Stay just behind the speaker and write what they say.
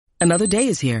Another day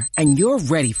is here, and you're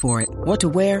ready for it. What to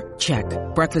wear? Check.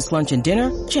 Breakfast, lunch, and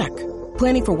dinner? Check.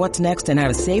 Planning for what's next and how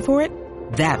to save for it?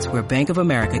 That's where Bank of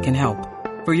America can help.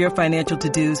 For your financial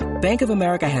to-dos, Bank of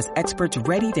America has experts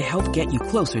ready to help get you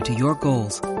closer to your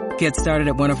goals. Get started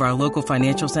at one of our local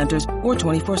financial centers or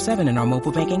 24/7 in our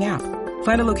mobile banking app.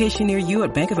 Find a location near you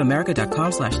at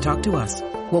bankofamerica.com/talktous.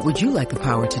 What would you like the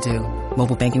power to do?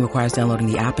 Mobile banking requires downloading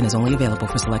the app and is only available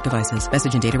for select devices.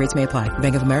 Message and data rates may apply.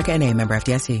 Bank of America N.A., member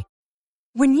FDIC.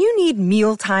 When you need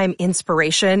mealtime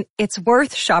inspiration, it's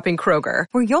worth shopping Kroger,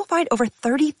 where you'll find over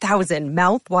 30,000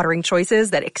 mouth-watering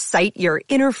choices that excite your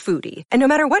inner foodie. And no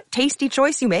matter what tasty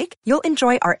choice you make, you'll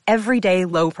enjoy our everyday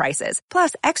low prices,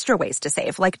 plus extra ways to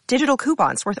save, like digital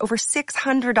coupons worth over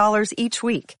 $600 each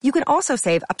week. You can also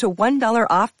save up to $1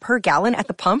 off per gallon at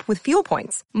the pump with fuel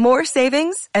points. More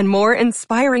savings and more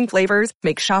inspiring flavors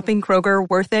make shopping Kroger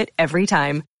worth it every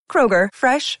time. Kroger,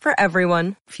 fresh for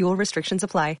everyone. Fuel restrictions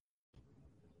apply.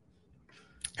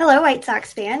 Hello, White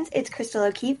Sox fans. It's Crystal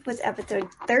O'Keefe with episode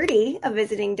 30 of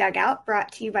Visiting Dugout,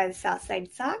 brought to you by the Southside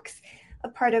Sox, a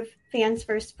part of Fans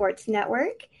First Sports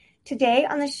Network. Today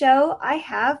on the show, I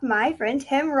have my friend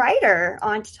Tim Ryder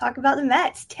on to talk about the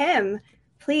Mets. Tim,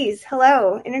 please,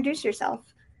 hello, introduce yourself.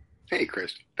 Hey,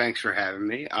 Chris. Thanks for having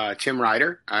me. Tim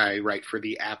Ryder. I write for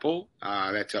The Apple.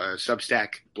 That's a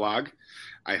Substack blog.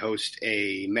 I host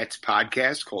a Mets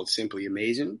podcast called Simply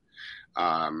Amazing.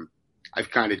 I've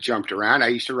kind of jumped around. I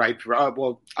used to write for,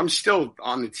 I'm still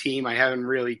on the team. I haven't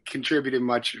really contributed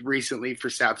much recently for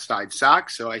Southside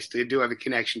Sox, so I still do have a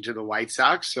connection to the White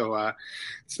Sox. So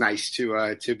it's nice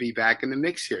to be back in the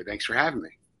mix here. Thanks for having me.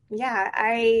 Yeah,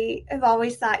 I have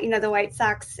always thought, the White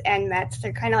Sox and Mets,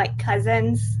 they're kind of like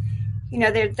cousins.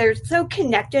 They're so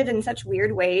connected in such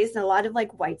weird ways. And a lot of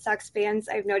White Sox fans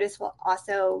I've noticed will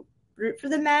also root for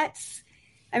the Mets.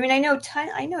 I mean, I know a ton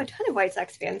of White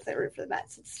Sox fans that root for the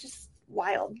Mets. It's just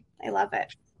wild. I love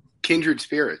it. Kindred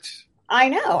spirits. I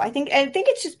know. I think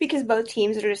it's just because both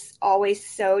teams are just always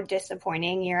so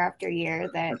disappointing year after year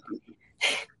that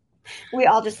we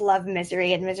all just love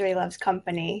misery, and misery loves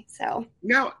company. So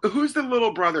now, who's the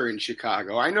little brother in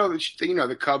Chicago? I know that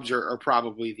the Cubs are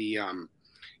probably the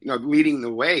leading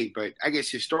the way, but I guess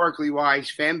historically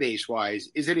wise, fan base wise,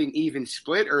 is it an even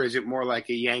split, or is it more like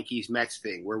a Yankees Mets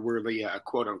thing where we're the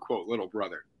quote unquote little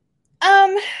brother?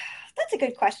 That's a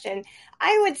good question.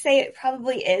 I would say it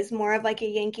probably is more of like a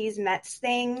Yankees Mets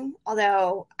thing,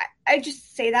 although I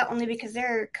just say that only because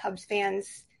there are Cubs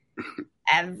fans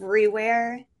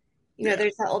everywhere.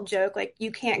 There's that old joke,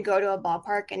 you can't go to a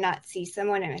ballpark and not see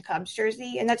someone in a Cubs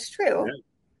jersey, and that's true. Yeah.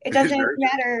 It doesn't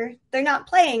matter. They're not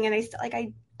playing, and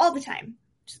I all the time,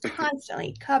 just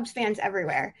constantly, Cubs fans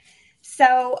everywhere.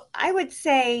 So I would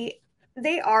say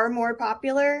they are more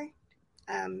popular,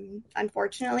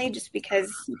 unfortunately, just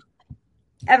because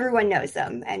everyone knows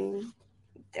them, and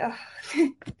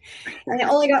and it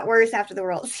only got worse after the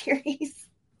World Series.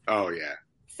 Oh yeah.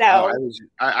 So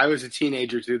I was a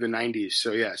teenager through the 90s,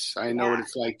 so yes, I know what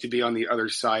it's like to be on the other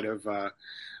side of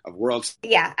worlds.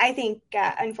 Yeah, I think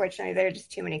unfortunately there are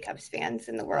just too many Cubs fans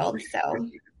in the world, so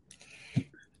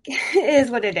it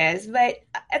is what it is. But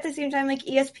at the same time,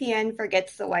 ESPN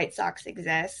forgets the White Sox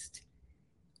exist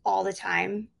all the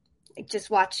time. Just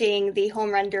watching the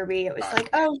home run derby, it was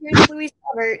here's Luis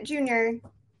Robert Jr.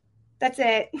 That's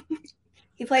it.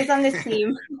 He plays on this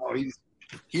team.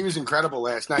 He was incredible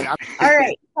last night. All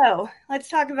right, so let's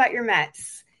talk about your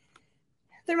Mets.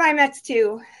 They're my Mets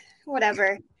too.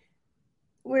 Whatever.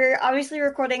 We're obviously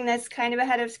recording this kind of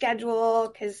ahead of schedule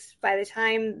because by the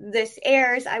time this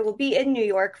airs, I will be in New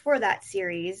York for that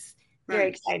series. Very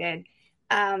excited.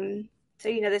 So,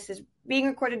 this is being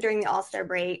recorded during the All-Star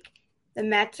break. The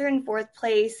Mets are in fourth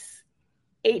place,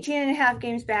 18 and a half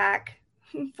games back,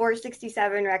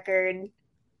 467 record.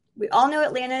 We all know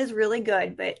Atlanta is really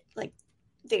good, but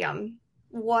damn,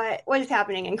 what is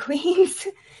happening in Queens?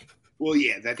 Well,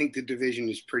 yeah, I think the division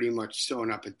is pretty much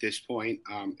sewn up at this point.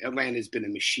 Atlanta's been a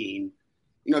machine.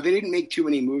 They didn't make too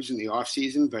many moves in the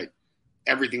offseason, but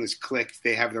everything's clicked.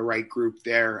 They have the right group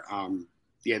there.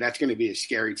 That's going to be a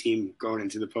scary team going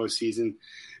into the postseason.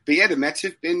 But yeah, the Mets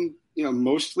have been,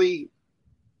 mostly,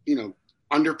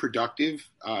 underproductive.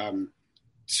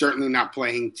 Certainly not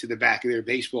playing to the back of their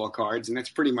baseball cards, and that's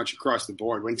pretty much across the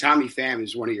board. When Tommy Pham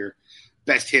is one of your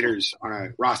best hitters on a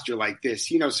roster like this,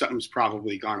 something's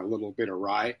probably gone a little bit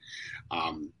awry.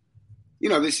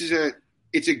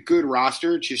 It's a good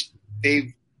roster. Just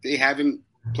they haven't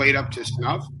played up to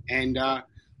snuff, and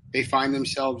they find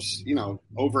themselves,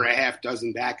 over a half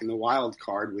dozen back in the wild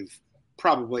card with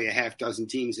probably a half dozen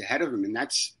teams ahead of them, and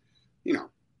that's,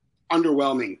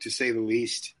 underwhelming to say the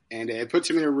least. And it puts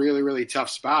him in a really, really tough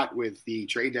spot with the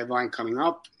trade deadline coming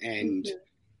up. And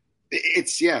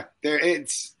it's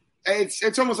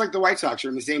almost like the White Sox are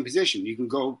in the same position. You can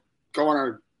go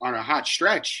on a hot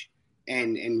stretch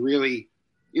and really,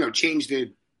 change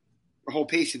the whole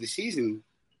pace of the season,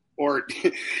 or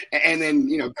and then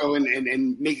go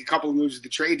and make a couple of moves at the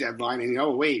trade deadline,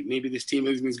 and wait, maybe this team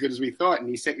isn't as good as we thought, and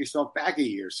you set yourself back a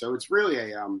year. So it's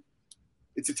really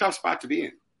it's a tough spot to be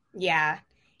in. Yeah,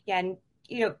 and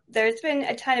there's been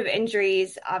a ton of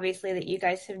injuries, obviously, that you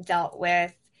guys have dealt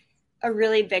with. A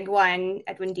really big one,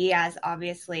 Edwin Diaz,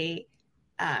 obviously.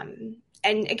 And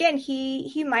again,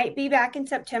 he might be back in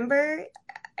September.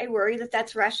 I worry that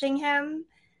that's rushing him.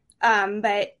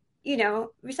 But,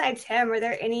 besides him, are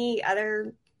there any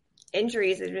other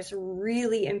injuries that just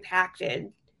really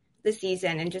impacted the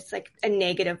season in just like a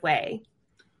negative way?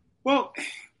 Well,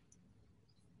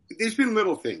 there's been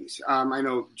little things. I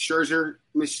know Scherzer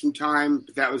missed some time,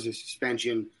 but that was a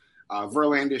suspension.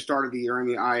 Verlander started the year in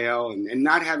the IL, and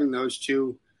not having those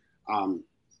two,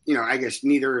 I guess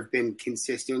neither have been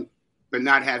consistent, but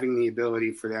not having the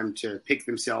ability for them to pick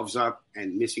themselves up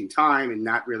and missing time and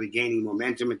not really gaining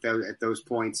momentum at those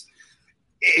points,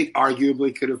 it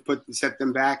arguably could have set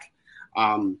them back.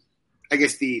 I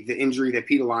guess the injury that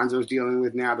Pete Alonso is dealing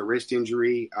with now, the wrist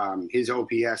injury, his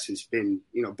OPS has been,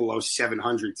 below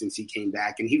 700 since he came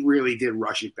back, and he really did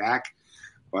rush it back.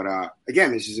 But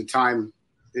again, this is a time,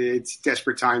 it's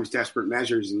desperate times, desperate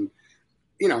measures. And,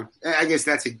 I guess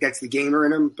that's the gamer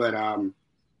in him, but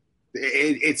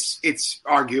it's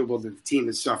arguable that the team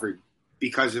has suffered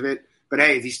because of it. But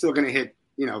hey, if he's still going to hit,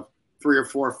 3 or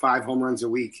 4 or 5 home runs a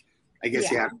week, I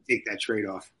guess you have to take that trade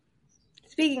off.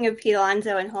 Speaking of Pete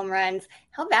Alonso and home runs,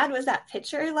 how bad was that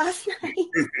pitcher last night?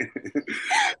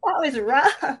 That was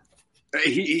rough.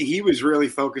 He was really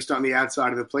focused on the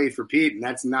outside of the plate for Pete, and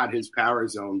that's not his power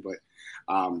zone. But,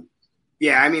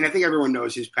 I think everyone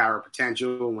knows his power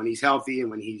potential when he's healthy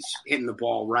and when he's hitting the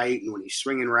ball right and when he's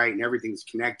swinging right and everything's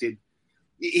connected.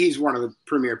 He's one of the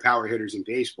premier power hitters in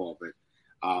baseball. But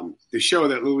the show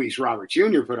that Luis Robert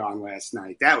Jr. put on last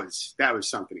night, that was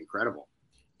something incredible.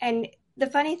 And the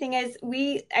funny thing is,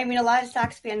 a lot of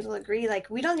Sox fans will agree,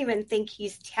 we don't even think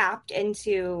he's tapped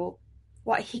into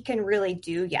what he can really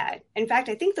do yet. In fact,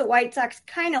 I think the White Sox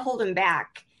kind of hold him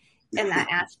back in that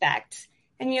aspect.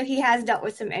 And, he has dealt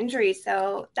with some injuries,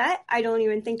 so that I don't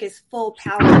even think is full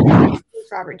power of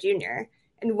Robert Jr.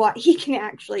 and what he can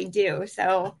actually do.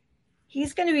 So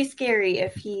he's going to be scary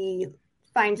if he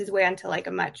finds his way onto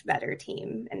a much better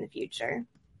team in the future.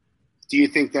 Do you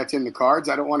think that's in the cards?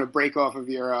 I don't want to break off of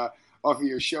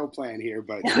your show plan here,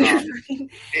 but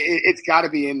it's got to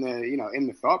be in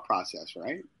the thought process,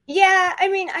 right? Yeah, I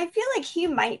feel like he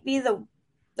might be the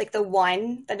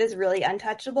one that is really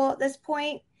untouchable at this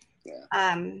point.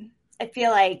 Yeah. I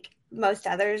feel like most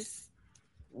others,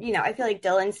 I feel like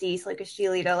Dylan Cease, like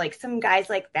Giolito, some guys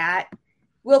like that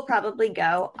will probably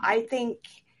go. I think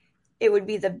it would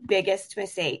be the biggest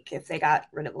mistake if they got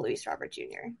rid of Luis Robert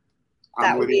Jr.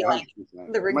 That would be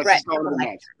the regret of a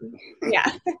lifetime.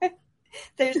 Yeah.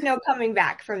 There's no coming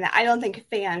back from that. I don't think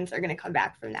fans are going to come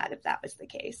back from that if that was the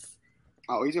case.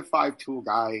 Oh, he's a 5-tool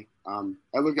guy.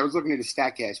 I was looking at his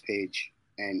StatCast page,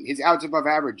 and his outs above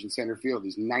average in center field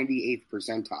is 98th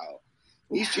percentile.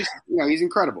 He's just, he's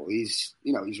incredible. He's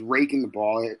raking the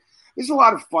ball. There's a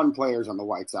lot of fun players on the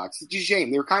White Sox. It's a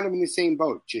shame. They're kind of in the same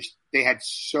boat. Just they had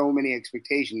so many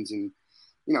expectations, and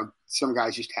some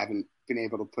guys just haven't been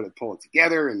able to pull it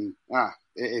together, and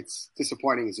it's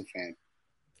disappointing as a fan.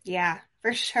 Yeah,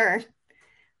 for sure.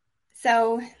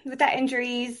 So with that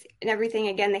injuries and everything,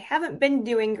 again, they haven't been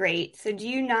doing great. So do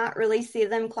you not really see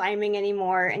them climbing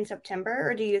anymore in September,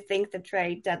 or do you think the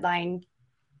trade deadline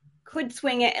could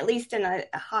swing it at least in a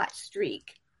hot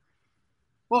streak?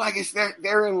 Well, I guess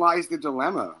therein lies the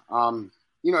dilemma.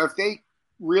 If they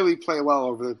really play well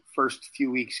over the first few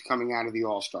weeks coming out of the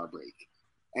All-Star break,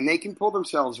 and they can pull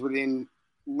themselves within,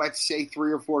 let's say,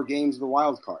 3 or 4 games of the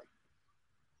wild card,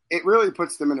 it really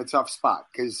puts them in a tough spot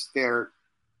because their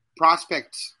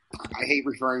prospects, I hate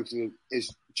referring to it as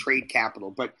trade capital,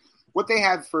 but what they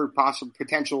have for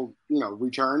potential,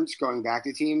 returns going back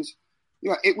to teams,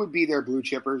 it would be their blue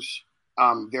chippers.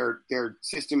 Their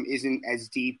system isn't as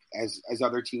deep as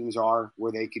other teams are,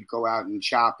 where they could go out and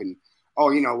shop and,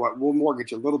 we'll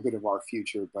mortgage a little bit of our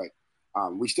future, but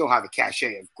we still have a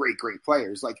cachet of great, great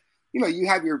players. You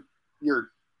have your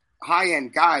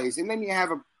high-end guys, and then you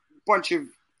have a bunch of,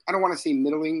 I don't want to say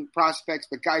middling prospects,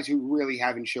 but guys who really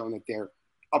haven't shown that they're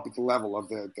up at the level of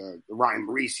the Ryan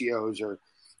Mauricios or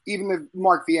even the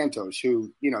Mark Vientos,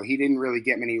 who, he didn't really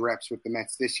get many reps with the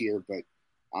Mets this year. But,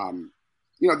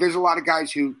 there's a lot of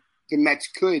guys who the Mets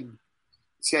could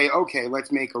say, okay,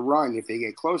 let's make a run if they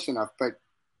get close enough. But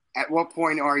at what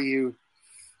point are you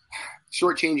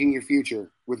shortchanging your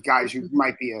future with guys who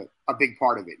might be a big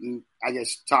part of it? And I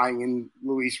guess tying in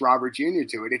Luis Robert Jr.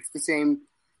 to it, it's the same,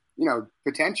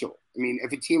 potential. I mean,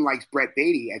 if a team likes Brett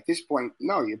Beatty at this point,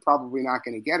 no, you're probably not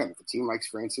going to get him. If a team likes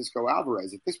Francisco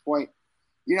Alvarez at this point,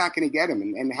 you're not going to get him.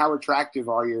 And how attractive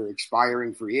are your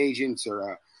expiring free agents or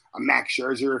a Max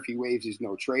Scherzer if he waives his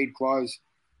no trade clause?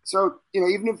 So,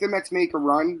 even if the Mets make a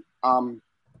run,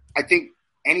 I think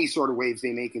any sort of waves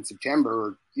they make in September,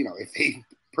 or, if they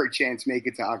perchance make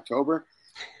it to October,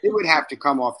 it would have to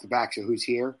come off the backs of who's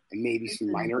here and maybe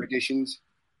some minor additions.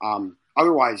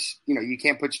 Otherwise, you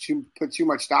can't put too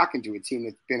much stock into a team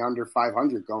that's been under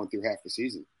 500 going through half the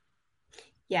season.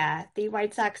 Yeah, the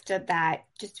White Sox did that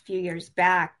just a few years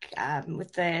back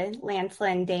with the Lance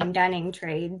Lynn, Dane Dunning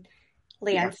trade.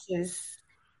 Lance is,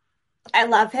 I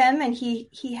love him, and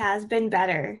he has been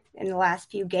better in the last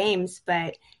few games,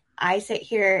 but I sit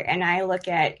here and I look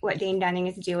at what Dane Dunning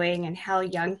is doing and how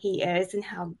young he is and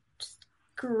how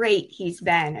great he's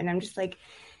been. And I'm just like,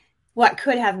 what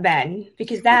could have been?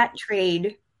 Because that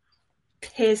trade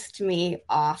pissed me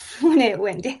off when it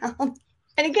went down.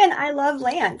 And again, I love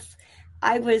Lance.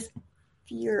 I was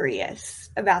furious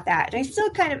about that. And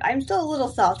I'm still a little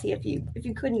salty if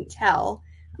you couldn't tell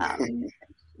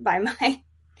by my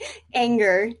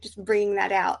anger, just bringing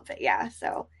that out. But yeah,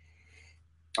 so.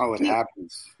 Oh, it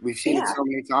happens. We've seen it so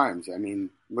many times. I mean,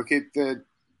 look at the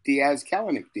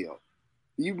Diaz-Kelenic deal.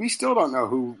 We still don't know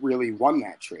who really won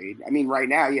that trade. I mean, right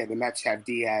now, the Mets have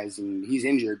Diaz, and he's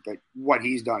injured, but what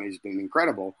he's done has been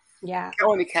incredible. Yeah.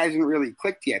 Kelenic hasn't really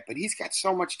clicked yet, but he's got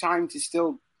so much time to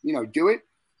still, do it.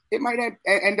 It might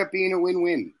end up being a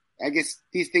win-win. I guess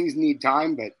these things need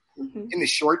time, but in the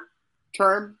short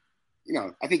term,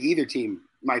 I think either team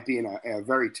might be in a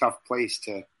very tough place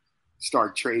to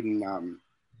start trading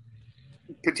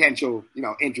potential,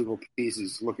 integral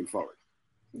pieces looking forward.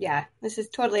 Yeah, this is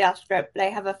totally off script, but I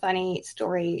have a funny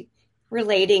story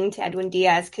relating to Edwin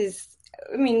Diaz because,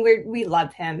 I mean, we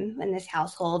love him in this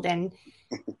household, and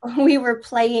we were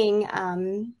playing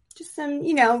just some,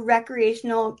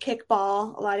 recreational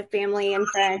kickball, a lot of family and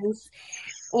friends,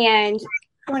 and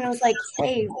someone was like,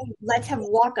 hey, let's have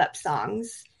walk-up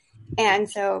songs. And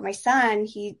so my son,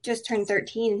 he just turned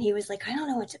 13, and he was like, I don't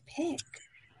know what to pick.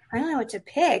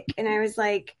 And I was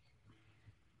like,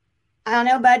 I don't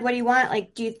know, bud, what do you want?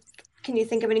 Like, can you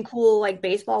think of any cool, like,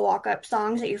 baseball walk-up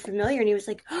songs that you're familiar? And he was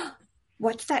like, oh,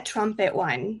 what's that trumpet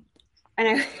one?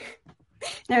 And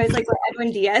I was like, what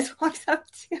Edwin Diaz walks up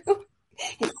to?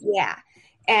 Yeah.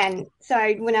 And so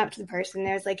I went up to the person, and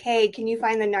I was like, hey, can you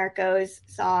find the Narcos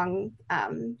song?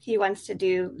 He wants to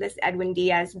do this Edwin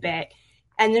Diaz bit.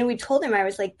 And then we told him, I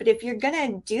was like, but if you're going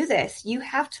to do this, you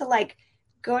have to, like,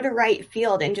 go to right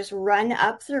field and just run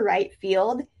up through right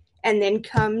field and then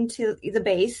come to the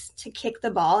base to kick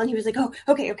the ball. And he was like, oh,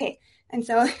 okay. And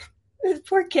so this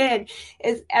poor kid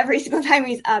is every single time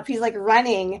he's up, he's like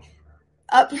running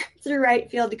up through right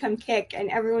field to come kick. And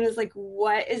everyone was like,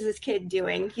 what is this kid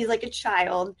doing? He's like a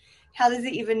child. How does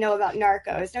he even know about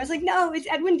Narcos? And I was like, no, it's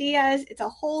Edwin Diaz. It's a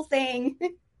whole thing.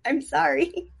 I'm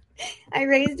sorry. I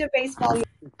raised a baseball.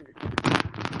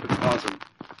 That's awesome.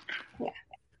 Yeah,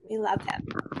 we love him.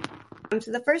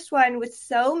 So the first one, with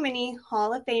so many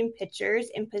Hall of Fame pitchers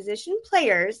and position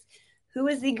players, who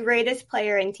is the greatest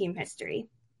player in team history?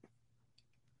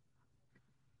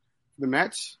 The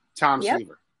Mets, Tom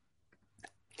Seaver.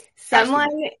 Someone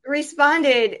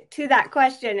responded to that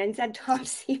question and said Tom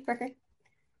Seaver.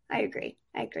 I agree.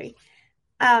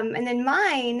 And then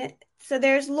mine, so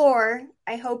there's lore.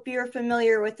 I hope you're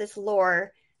familiar with this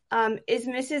lore. Is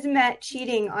Mrs. Met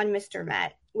cheating on Mr.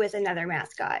 Met with another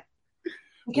mascot?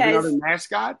 Because, another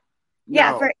mascot?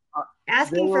 Yeah, no. for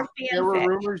asking for fanfic. There were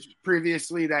rumors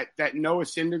previously that Noah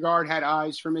Syndergaard had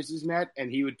eyes for Mrs. Met,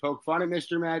 and he would poke fun at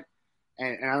Mr. Met,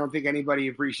 and I don't think anybody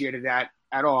appreciated that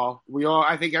at all.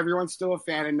 I think everyone's still a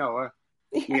fan of Noah.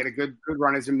 He had a good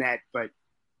run as a Met, but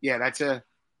yeah, that's the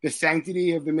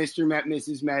sanctity of the Mr. Met,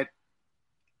 Mrs. Met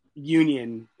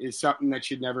union is something that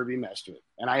should never be messed with.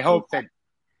 And I hope that,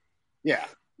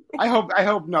 I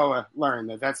hope Noah learned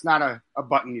that that's not a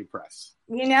button you press.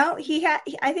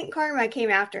 I think karma came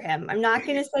after him. I'm not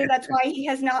going to say that's why he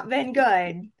has not been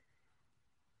good,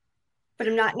 but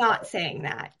I'm not saying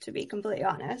that, to be completely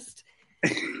honest.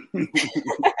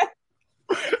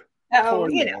 So,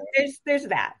 there's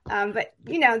that. But,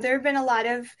 there have been a lot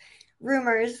of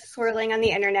rumors swirling on the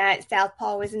internet.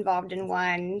 Southpaw was involved in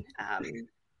one.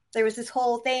 There was this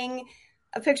whole thing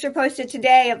a picture posted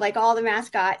today of like all the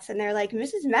mascots, and they're like,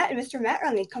 Mrs. Met and Mr. Met are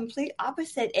on the complete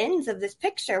opposite ends of this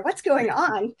picture. What's going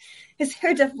on? Is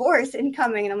there a divorce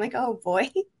incoming? And I'm like, oh boy.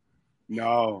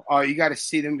 No. Oh, you got to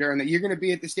see them during that. You're going to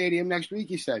be at the stadium next week,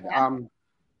 you said. Yeah.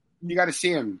 You got to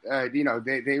see them.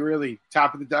 They really,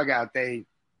 top of the dugout, they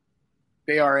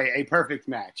are a perfect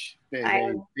match.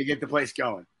 They get the place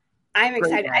going. I'm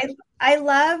excited. I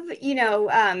love,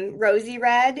 Rosy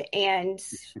Red and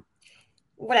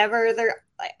whatever.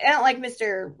 I don't like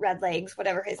Mr. Red Legs,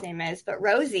 whatever his name is, but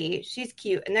Rosie, she's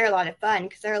cute, and they're a lot of fun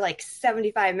because there are like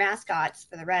 75 mascots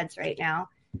for the Reds right now.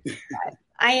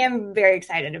 I am very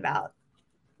excited about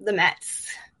the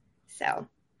Mets. So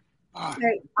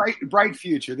bright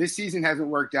future. This season hasn't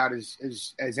worked out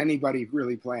as anybody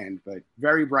really planned, but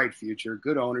very bright future.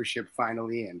 Good ownership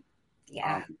finally, and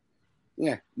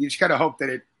you just gotta hope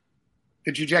that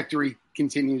the trajectory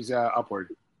continues upward.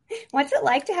 What's it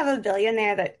like to have a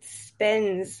billionaire that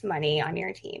spends money on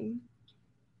your team?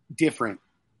 Different.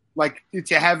 Like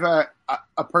to have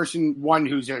a person, one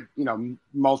who's a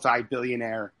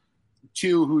multi-billionaire,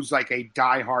 two who's like a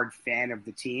diehard fan of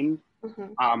the team.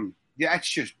 Mm-hmm. That's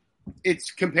just,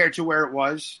 it's compared to where it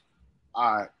was,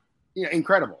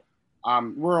 incredible.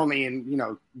 We're only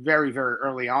in very, very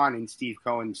early on in Steve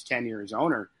Cohen's tenure as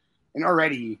owner, and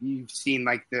already you've seen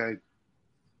like the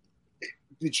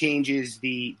changes,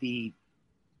 the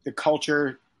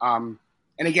culture. And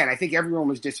again, I think everyone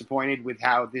was disappointed with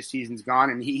how this season's gone.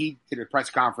 And he did a press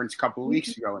conference a couple of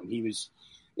weeks ago, and he was,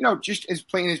 just as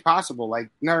plain as possible. Like,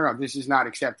 no, this is not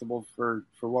acceptable for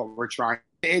what we're trying.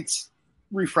 It's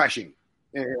refreshing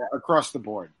across the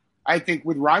board. I think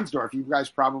with Reinsdorf, you guys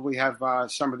probably have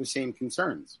some of the same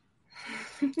concerns.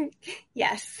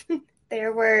 Yes,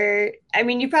 there were. I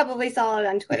mean, you probably saw it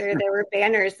on Twitter. There were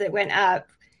banners that went up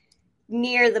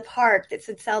near the park that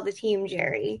said "Sell the team,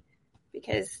 Jerry,"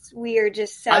 because we are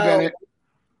just so. Hi, Bennett.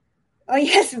 Oh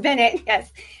yes, Bennett.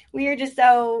 Yes, we are just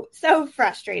so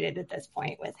frustrated at this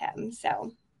point with him.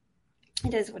 So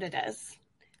it is what it is.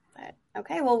 But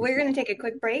okay, well, we're going to take a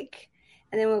quick break,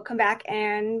 and then we'll come back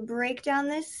and break down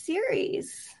this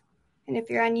series. And if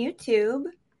you're on YouTube,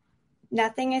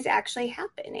 nothing is actually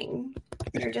happening.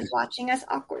 You're just watching us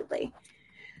awkwardly.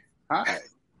 Hi.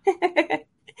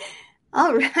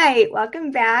 All right.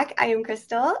 Welcome back. I am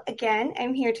Crystal. Again,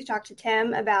 I'm here to talk to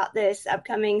Tim about this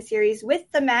upcoming series with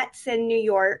the Mets in New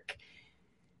York.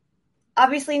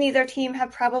 Obviously, neither team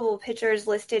have probable pitchers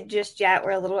listed just yet.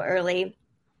 We're a little early.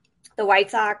 The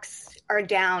White Sox are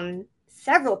down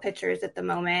several pitchers at the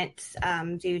moment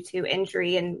due to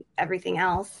injury and everything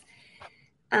else.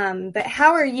 But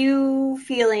how are you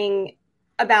feeling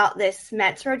about this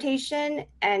Mets rotation?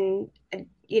 And,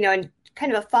 and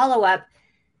kind of a follow-up,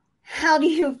 how do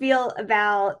you feel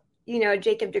about,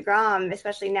 Jacob deGrom,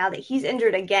 especially now that he's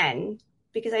injured again?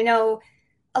 Because I know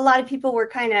a lot of people were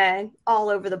kind of all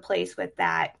over the place with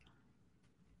that,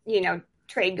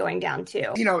 trade going down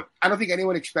too. I don't think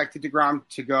anyone expected deGrom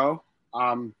to go.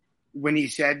 When he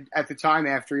said at the time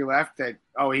after he left that,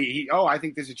 I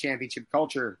think there's a championship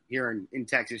culture here in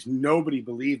Texas. Nobody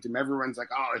believed him. Everyone's like,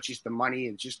 it's just the money.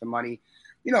 It's just the money.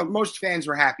 Most fans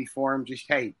were happy for him. Just,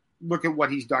 hey, look at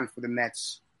what he's done for the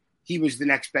Mets. He was the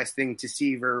next best thing to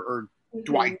Seaver or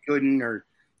Dwight Gooden, or,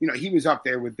 he was up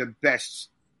there with the best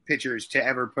pitchers to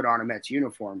ever put on a Mets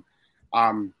uniform.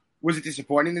 Was it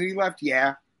disappointing that he left?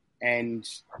 Yeah. And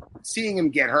seeing him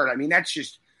get hurt, I mean, that's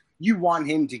just, you want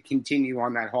him to continue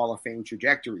on that Hall of Fame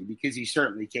trajectory because he's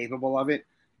certainly capable of it.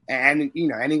 And,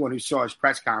 anyone who saw his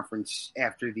press conference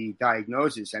after the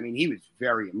diagnosis, I mean, he was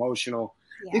very emotional.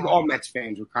 Yeah. I think all Mets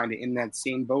fans were kind of in that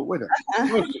same boat with him.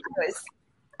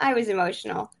 I was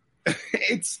emotional.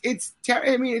 It's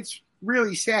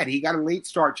really sad. He got a late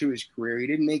start to his career. He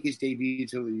didn't make his debut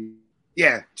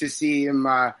to see him,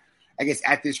 I guess,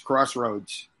 at this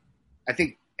crossroads. I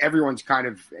think everyone's kind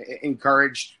of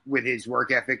encouraged with his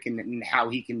work ethic and how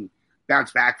he can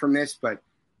bounce back from this, but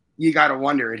you got to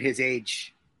wonder at his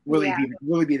age, will he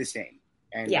be the same?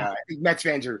 And I think Mets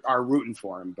fans are rooting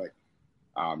for him, but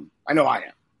I know I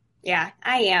am. Yeah,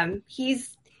 I am.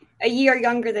 He's a year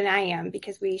younger than I am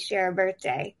because we share a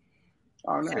birthday.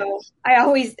 Oh, nice. So I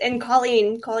always, and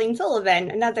Colleen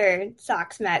Sullivan, another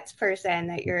Sox Mets person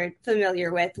that you're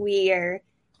familiar with, we are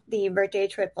the birthday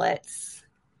triplets.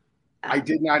 I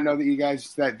did not know that you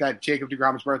guys, that Jacob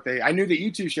deGrom's birthday. I knew that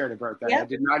you two shared a birthday. Yep. I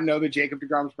did not know that Jacob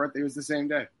deGrom's birthday was the same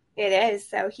day. It is.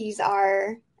 So he's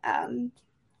our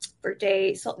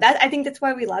birthday. So I think that's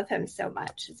why we love him so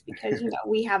much. It's because,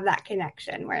 we have that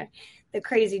connection. We're the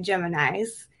crazy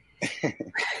Geminis.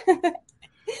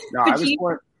 No,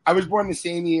 I was born the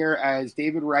same year as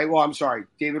David Wright. Well, I'm sorry.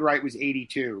 David Wright was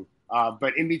 82.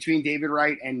 But in between David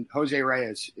Wright and Jose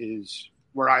Reyes is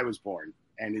where I was born.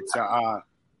 And it's,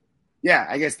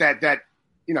 I guess that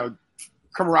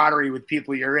camaraderie with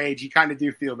people your age, you kind of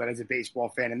do feel that as a baseball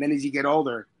fan. And then as you get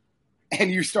older and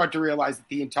you start to realize that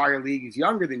the entire league is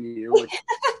younger than you. Which...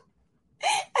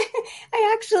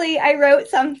 I wrote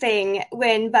something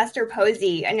when Buster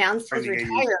Posey announced his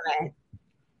retirement.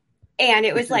 And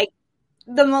it was like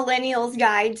the millennials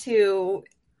guide to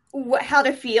how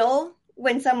to feel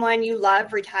when someone you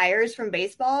love retires from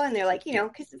baseball. And they're like,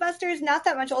 because Buster is not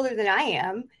that much older than I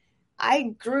am.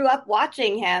 I grew up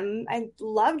watching him. I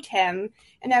loved him.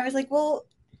 And I was like, well,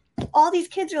 all these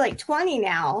kids are like 20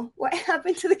 now. What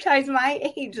happened to the guys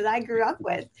my age that I grew up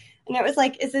with? And it was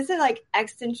like, is this a like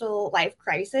existential life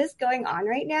crisis going on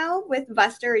right now with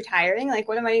Buster retiring? Like,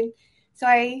 what am I? So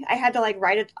I had to like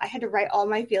write it. I had to write all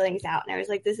my feelings out. And I was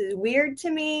like, this is weird to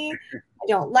me. I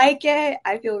don't like it.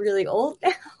 I feel really old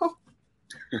now.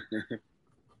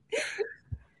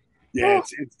 Yeah,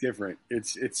 it's different.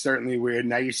 It's certainly weird.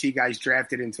 Now you see guys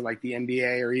drafted into like the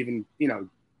NBA or even,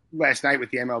 last night with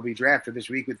the MLB draft or this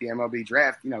week with the MLB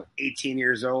draft, 18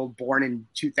 years old, born in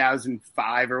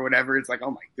 2005 or whatever. It's like,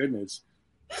 oh my goodness.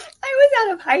 I was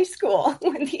out of high school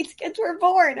when these kids were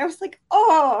born. I was like,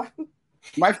 oh.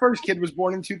 My first kid was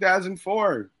born in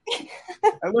 2004.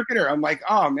 I look at her. I'm like,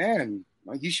 oh man,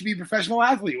 like you should be a professional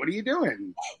athlete. What are you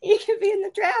doing? You could be in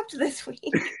the draft this week.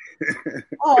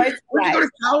 Oh, it's what did you go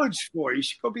to college for? You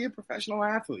should go be a professional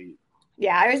athlete.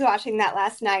 Yeah, I was watching that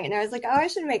last night, and I was like, oh, I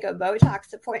should make a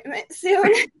Botox appointment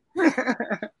soon.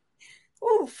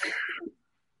 Oof.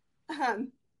 But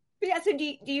yeah, so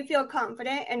do you feel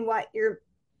confident in what your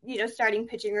starting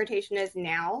pitching rotation is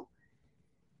now?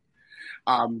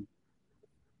 I'm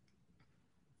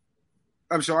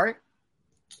sorry?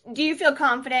 Do you feel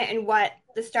confident in what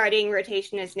the starting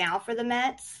rotation is now for the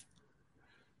Mets?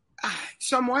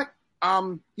 Somewhat.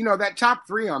 That top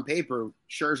three on paper,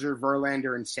 Scherzer,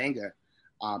 Verlander, and Senga,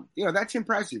 that's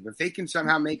impressive. If they can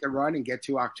somehow make a run and get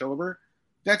to October,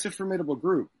 that's a formidable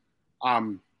group.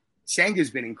 Senga's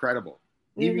been incredible.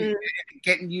 Mm-hmm.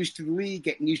 Getting used to the league,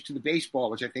 getting used to the baseball,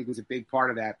 which I think was a big part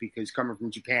of that because coming from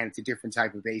Japan, it's a different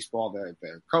type of baseball.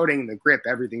 The coating, the grip,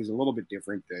 everything's a little bit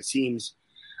different. The seams.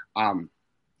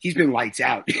 He's been lights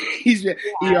out. He's been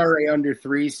ERA under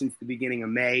 3 since the beginning of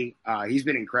May. He's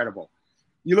been incredible.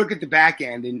 You look at the back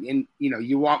end and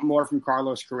you want more from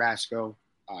Carlos Carrasco.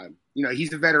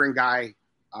 He's a veteran guy.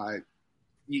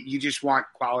 You just want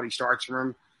quality starts from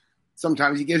him.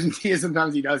 Sometimes he gives them to you,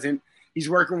 sometimes he doesn't. He's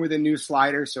working with a new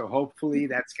slider, so hopefully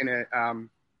that's going to,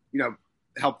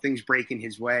 help things break in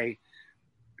his way.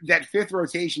 That fifth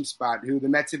rotation spot, who the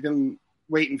Mets have been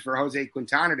waiting for Jose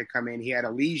Quintana to come in. He had a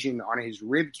lesion on his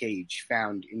rib cage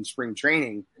found in spring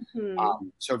training. Mm-hmm.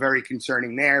 So very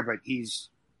concerning there, but he's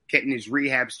getting his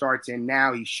rehab starts in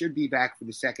now. He should be back for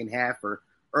the second half or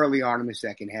early on in the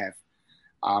second half.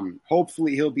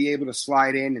 Hopefully he'll be able to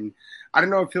slide in, and I don't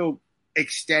know if he'll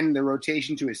extend the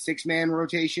rotation to a 6-man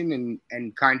rotation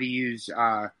and kind of use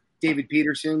David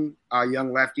Peterson,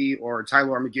 young lefty, or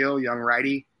Tyler McGill, young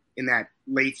righty, in that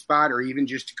late spot, or even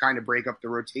just to kind of break up the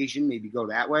rotation, maybe go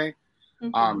that way.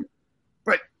 Mm-hmm.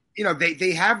 But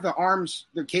they have the arms,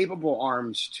 the capable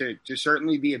arms to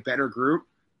certainly be a better group.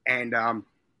 And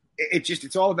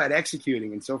it's all about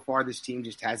executing. And so far this team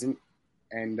just hasn't,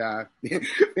 and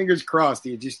fingers crossed.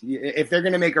 If they're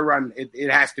going to make a run,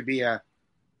 it has to be a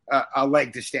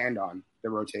leg to stand on, the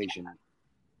rotation.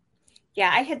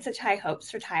 Yeah. I had such high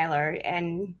hopes for Tyler,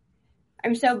 and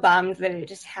I'm so bummed that it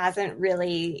just hasn't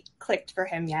really clicked for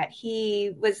him yet.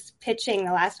 He was pitching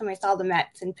the last time I saw the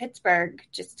Mets in Pittsburgh,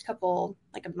 just a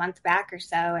month back or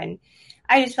so. And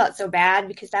I just felt so bad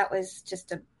because that was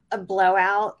just a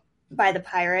blowout by the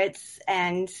Pirates.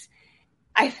 And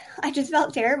I just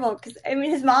felt terrible because,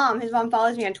 his mom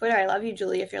follows me on Twitter. I love you,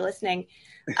 Julie, if you're listening.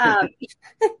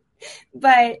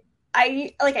 But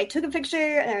I took a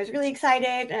picture and I was really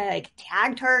excited and I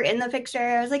tagged her in the picture.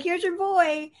 I was like, here's your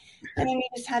boy. And then he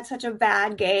just had such a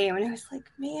bad game. And I was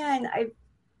like, man,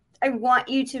 I want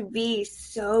you to be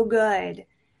so good.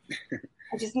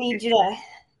 I just need you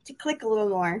to click a little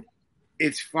more.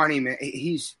 It's funny, man.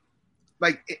 He's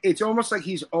like, it's almost like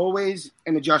he's always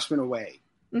an adjustment away.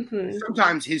 Mm-hmm.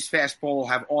 Sometimes his fastball will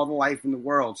have all the life in the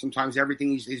world. Sometimes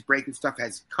everything his breaking stuff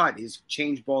has cut. His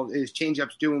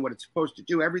changeup's doing what it's supposed to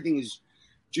do. Everything is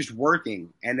just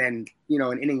working. And then,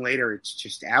 an inning later, it's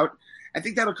just out. I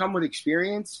think that'll come with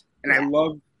experience. And I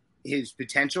love his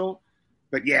potential.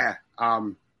 But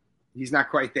he's not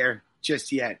quite there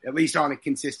just yet, at least on a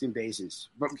consistent basis.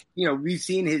 But, we've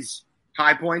seen his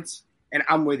high points And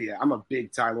I'm with you. I'm a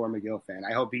big Tylor Megill fan.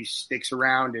 I hope he sticks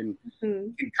around and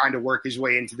can kind of work his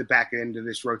way into the back end of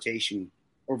this rotation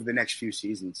over the next few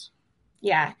seasons.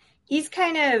 Yeah. He's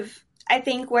kind of, I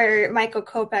think, where Michael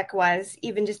Kopech was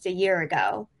even just a year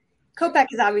ago. Kopech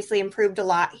has obviously improved a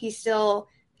lot. He still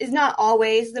is not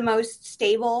always the most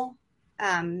stable.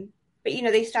 But,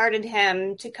 they started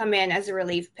him to come in as a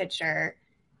relief pitcher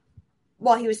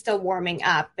while he was still warming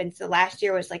up. And so last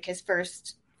year was like his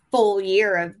first full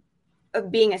year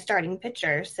of being a starting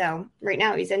pitcher. So right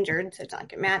now he's injured, so it's not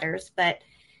like it matters. But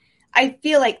I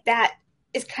feel like that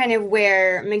is kind of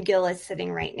where Megill is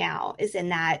sitting right now, is in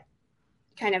that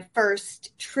kind of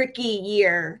first tricky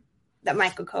year that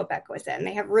Michael Kopech was in.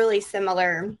 They have really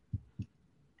similar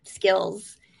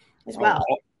skills as well.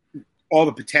 All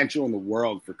the potential in the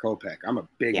world for Kopech. I'm a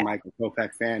big Michael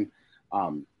Kopech fan.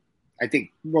 I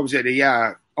think, what was it? He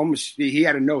had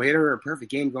a no-hitter or a perfect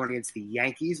game going against the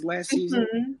Yankees last season.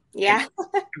 Mm-hmm. Yeah.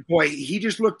 Boy, he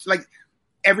just looked like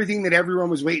everything that everyone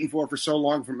was waiting for so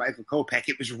long from Michael Kopech.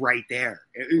 It was right there.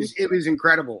 It was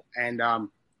incredible. And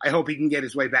I hope he can get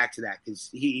his way back to that, because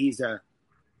he's an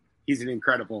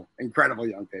incredible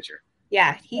young pitcher.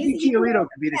 Yeah. Giolito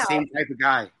could be the same type of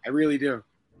guy. I really do.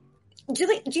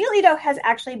 Giolito has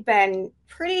actually been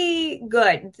pretty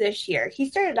good this year. He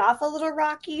started off a little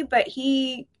rocky, but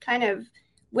he kind of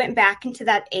went back into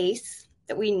that ace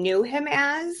that we knew him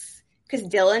as, because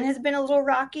Dylan has been a little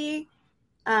rocky.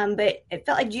 But it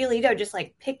felt like Giolito just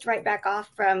picked right back off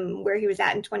from where he was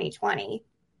at in 2020.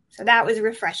 So that was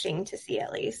refreshing to see,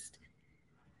 at least.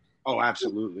 Oh,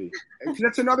 absolutely.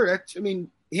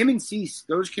 Him and Cease,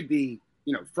 those could be,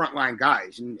 frontline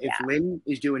guys. And if Lynn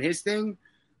is doing his thing,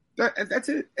 that's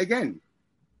it. Again,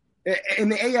 in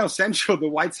the AL Central, the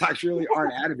White Sox really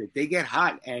aren't out of it. They get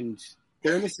hot, and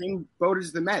they're in the same boat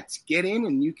as the Mets. Get in,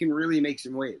 and you can really make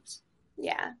some waves.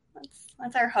 Yeah,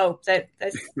 that's our hope, that the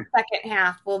second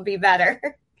half will be better.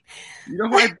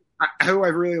 Who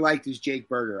I've really liked is Jake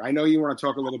Burger. I know you want to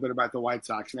talk a little bit about the White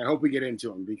Sox, and I hope we get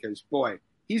into him, because, boy,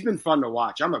 he's been fun to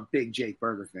watch. I'm a big Jake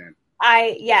Burger fan.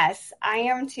 Yes, I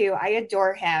am too. I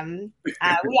adore him.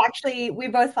 We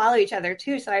both follow each other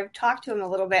too. So I've talked to him a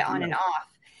little bit on and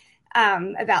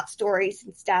off about stories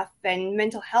and stuff and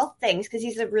mental health things, because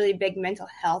he's a really big mental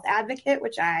health advocate,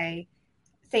 which I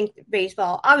think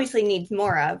baseball obviously needs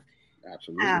more of.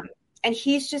 Absolutely. And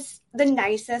he's just the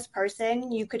nicest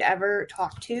person you could ever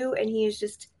talk to. And he is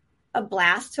just a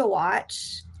blast to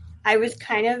watch. I was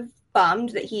kind of bummed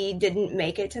that he didn't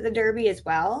make it to the Derby as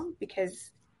well, because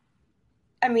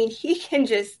he can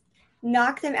just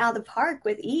knock them out of the park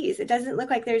with ease. It doesn't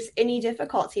look like there's any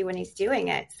difficulty when he's doing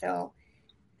it. So,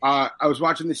 I was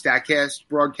watching the StatCast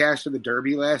broadcast of the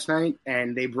Derby last night,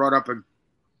 and they brought up a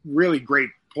really great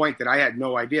point that I had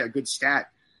no idea. A good stat.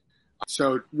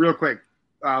 So, real quick,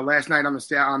 last night on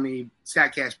the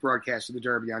StatCast broadcast of the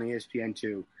Derby on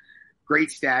ESPN2,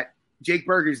 great stat. Jake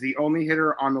Burger is the only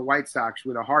hitter on the White Sox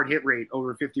with a hard hit rate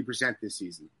over 50% this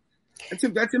season.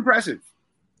 That's impressive.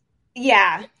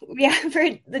 Yeah, for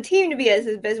the team to be as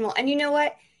abysmal. And you know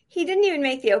what? He didn't even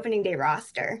make the opening day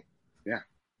roster. Yeah.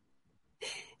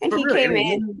 And he came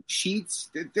in. Sheets.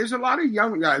 There's a lot of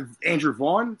young Andrew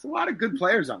Vaughn. There's a lot of good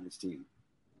players on this team.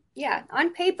 Yeah,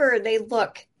 on paper, they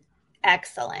look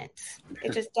excellent.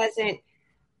 It just doesn't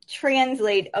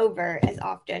translate over as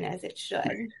often as it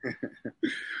should.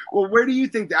 Well, where do you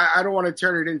think, I don't want to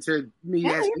turn it into me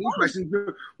asking you questions,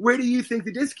 but where do you think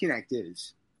the disconnect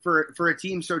is for a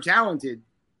team so talented,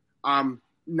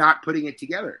 not putting it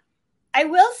together? I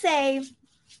will say,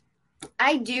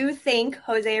 I do think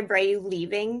Jose Abreu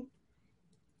leaving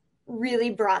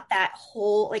really brought that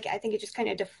whole, I think it just kind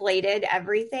of deflated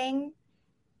everything,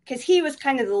 because he was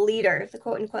kind of the leader, the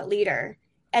quote unquote leader.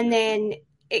 And then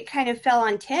it kind of fell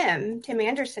on Tim. Tim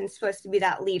Anderson's supposed to be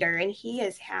that leader, and he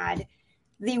has had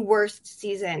the worst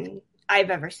season I've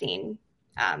ever seen.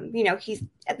 He's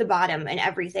at the bottom and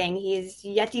everything. He's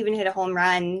yet to even hit a home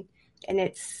run, and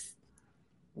it's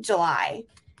July.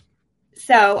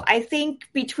 So I think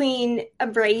between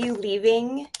Abreu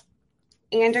leaving,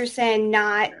 Anderson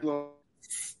not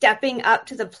stepping up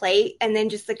to the plate, and then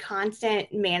just the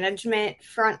constant management,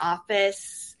 front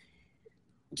office,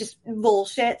 just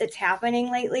bullshit that's happening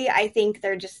lately, I think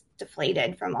they're just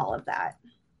deflated from all of that.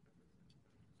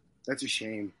 That's a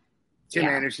shame. Tim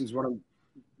Anderson's one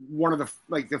of the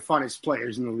the funnest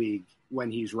players in the league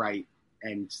when he's right,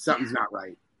 and something's not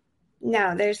right.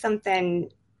 No, there's something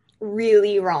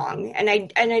really wrong, and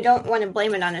I don't want to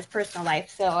blame it on his personal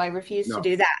life, so I refuse to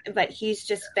do that. But he's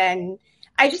just been,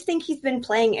 I just think he's been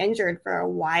playing injured for a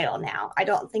while now. I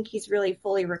don't think he's really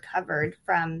fully recovered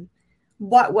from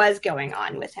what was going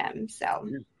on with him. So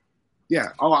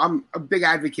Yeah. Oh, I'm a big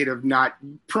advocate of not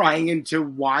prying into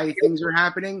why things are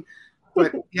happening,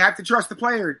 but you have to trust the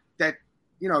player that,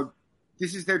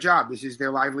 this is their job. This is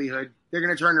their livelihood. They're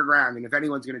going to turn it around. And if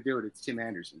anyone's going to do it, it's Tim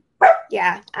Anderson.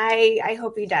 Yeah, I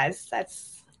hope he does.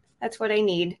 That's what I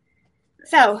need.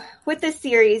 So with this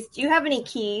series, do you have any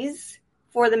keys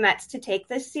for the Mets to take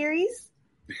this series?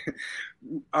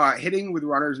 Hitting with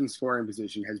runners in scoring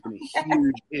position has been a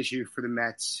huge issue for the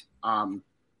Mets.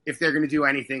 If they're going to do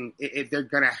anything, if they're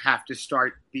going to have to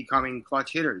start becoming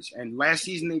clutch hitters. And last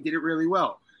season they did it really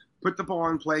well. Put the ball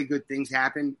in play, good things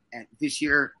happen. And this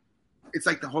year, it's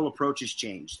like the whole approach has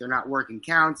changed. They're not working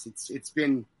counts. It's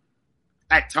been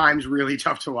at times really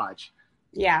tough to watch.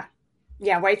 Yeah.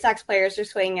 White Sox players are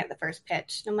swinging at the first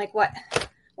pitch. I'm like, what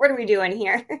are we doing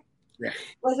here? Yeah.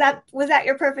 Was that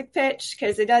your perfect pitch?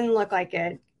 Because it doesn't look like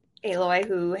it. Aloy,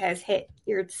 who has hit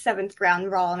your 7th ground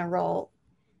ball in a row,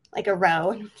 like a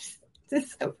row. I'm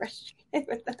just so frustrated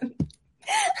with them.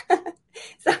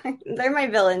 So they're my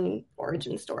villain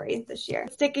origin story this year.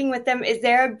 Sticking with them, is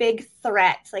there a big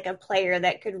threat, like a player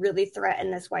that could really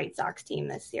threaten this White Sox team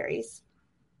this series?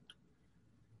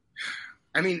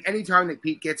 I mean, anytime that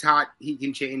Pete gets hot, he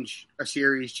can change a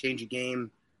series, change a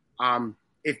game.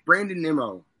 If Brandon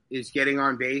Nimmo is getting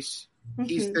on base,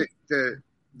 he's the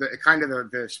kind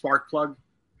of the spark plug.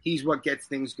 He's what gets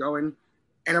things going.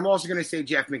 And I'm also going to say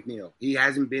Jeff McNeil. He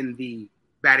hasn't been the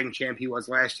batting champ he was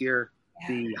last year.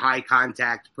 The high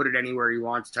contact, put it anywhere he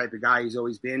wants type of guy he's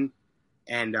always been.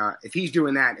 And if he's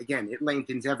doing that, again, it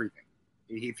lengthens everything.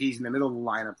 If he's in the middle of the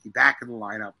lineup, the back of the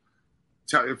lineup,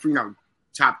 so if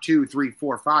top 2, 3,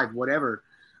 4, 5, whatever,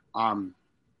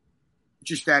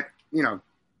 just that,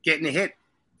 getting a hit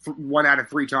 1 out of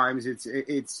 3 times,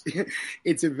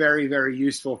 it's a very, very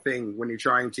useful thing when you're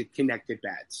trying to connect at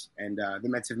bats. And the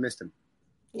Mets have missed him.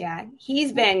 Yeah,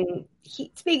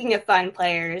 speaking of fun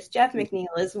players, Jeff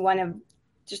McNeil is one of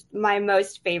just my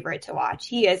most favorite to watch.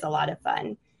 He is a lot of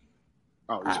fun.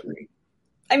 Oh, he's great.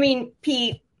 I mean,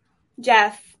 Pete,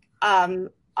 Jeff,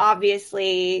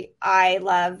 obviously I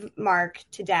love Mark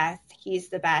to death. He's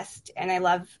the best. And I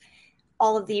love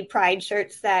all of the pride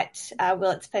shirts that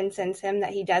Willett Spin sends him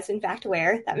that he does in fact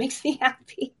wear. That makes me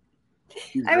happy.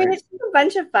 I mean, it's just a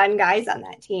bunch of fun guys on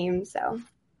that team. So,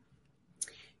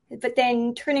 but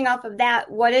then turning off of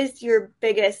that, what is your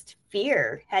biggest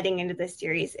fear heading into this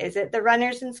series? Is it the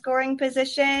runners in scoring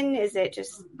position? Is it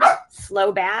just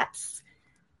slow bats?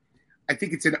 I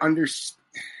think it's I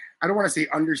don't want to say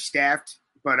understaffed,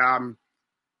 but a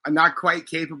not quite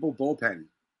capable bullpen.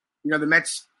 The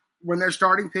Mets, when their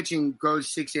starting pitching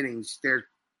goes 6 innings, they're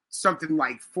something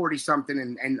like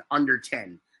 40-something and under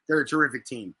 10. They're a terrific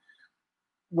team.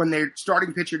 When their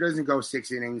starting pitcher doesn't go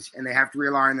 6 innings and they have to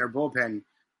rely on their bullpen,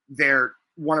 they're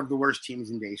one of the worst teams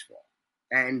in baseball.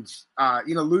 And,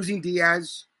 losing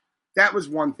Diaz, that was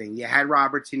one thing. You had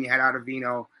Robertson, you had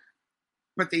Ottavino,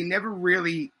 but they never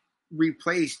really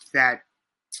replaced that,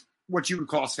 what you would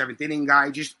call 7th inning guy,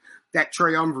 just that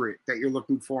triumvirate that you're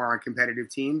looking for on a competitive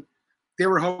team. They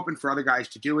were hoping for other guys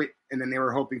to do it, and then they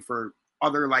were hoping for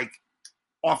other,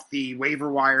 off the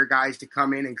waiver wire guys to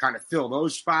come in and kind of fill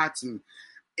those spots. And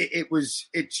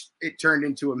it turned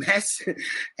into a mess.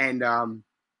 And,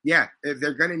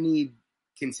 they're going to need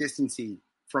consistency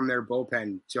from their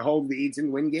bullpen to hold leads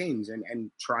and win games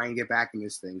and try and get back in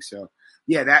this thing. So,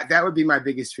 that would be my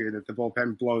biggest fear, that the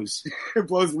bullpen blows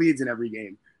leads in every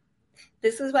game.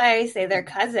 This is why I say they're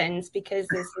cousins, because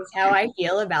this is how I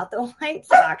feel about the White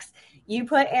Sox. You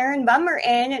put Aaron Bummer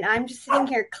in, and I'm just sitting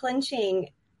here clenching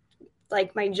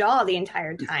my jaw the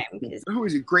entire time. Who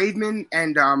is it? Graveman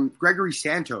and Gregory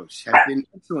Santos have been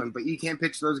excellent, but you can't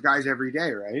pitch those guys every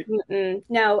day, right?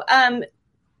 No.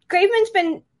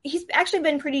 He's actually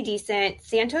been pretty decent.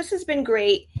 Santos has been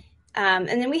great. And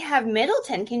then we have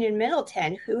Keenan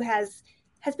Middleton, who has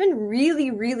been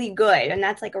really, really good. And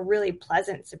that's a really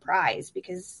pleasant surprise,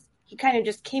 because he kind of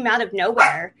just came out of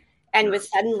nowhere and was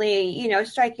suddenly,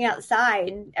 striking out the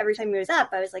side every time he was up.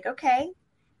 I was like, okay,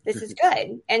 this is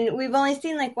good. And we've only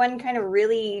seen one kind of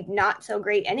really not so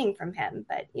great inning from him.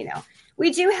 But,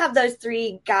 we do have those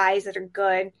 3 guys that are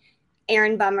good.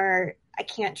 Aaron Bummer, I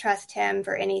can't trust him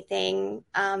for anything.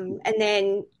 And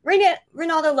then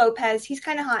Ronaldo Lopez, he's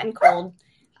kind of hot and cold.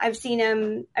 I've seen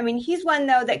him. I mean, he's one,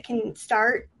 though, that can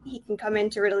start. He can come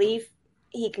into relief.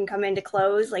 He can come into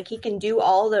close. He can do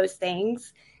all those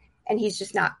things. And he's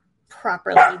just not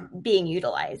properly being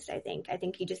utilized, I think. I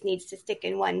think he just needs to stick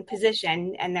in one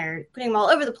position, and they're putting him all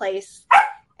over the place.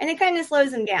 And it kind of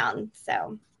slows him down.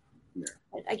 So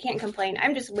I can't complain.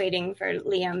 I'm just waiting for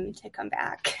Liam to come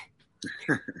back.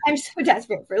 I'm so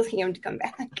desperate for Liam to come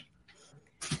back.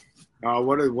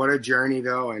 What a journey,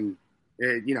 though. And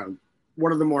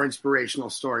One of the more inspirational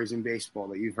stories in baseball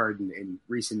that you've heard in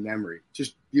recent memory.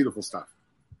 Just beautiful stuff.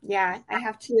 Yeah, I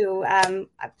have to.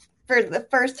 For the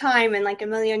first time in like a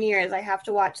million years, I have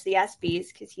to watch the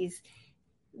ESPYs because he's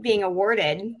being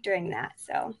awarded during that.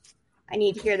 So I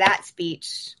need to hear that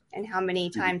speech and how many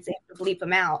times they have to bleep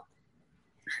him out.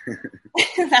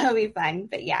 That'll be fun.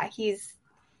 But yeah, he's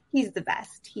the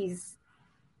best.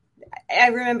 I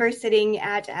remember sitting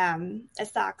at a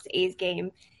Sox A's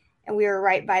game, and we were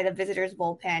right by the visitors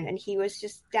bullpen, and he was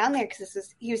just down there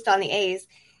because he was on the A's,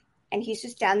 and he's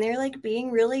just down there like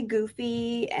being really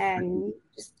goofy and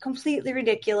just completely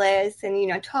ridiculous,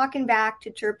 and talking back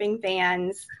to chirping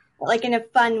fans, but like in a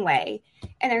fun way.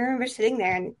 And I remember sitting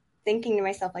there and thinking to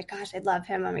myself, like, gosh, I'd love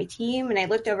him on my team. And I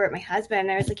looked over at my husband,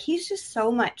 and I was like, he's just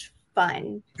so much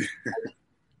fun.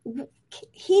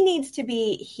 He needs to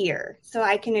be here so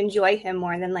I can enjoy him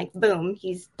more than like, boom,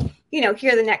 he's,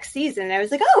 here the next season. And I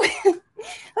was like, oh,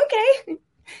 okay.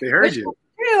 They heard you.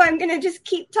 True. I'm going to just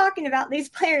keep talking about these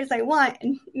players I want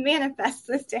and manifest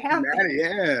this to happen.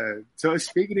 Yeah. So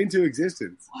speak it into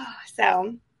existence.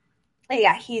 So,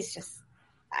 yeah, he's just,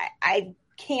 I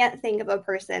can't think of a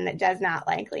person that does not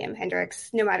like Liam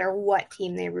Hendriks, no matter what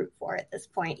team they root for at this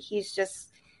point. He's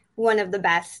just one of the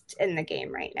best in the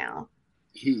game right now.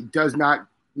 He does not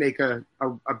make a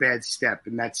bad step,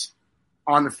 and that's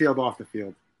on the field, off the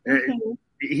field. Mm-hmm.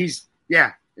 He's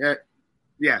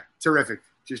terrific.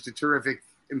 Just a terrific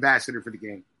ambassador for the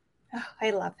game. Oh,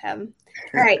 I love him.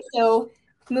 All right, so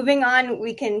moving on,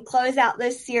 we can close out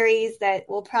this series that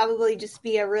will probably just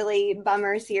be a really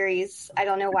bummer series. I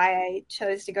don't know why I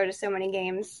chose to go to so many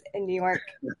games in New York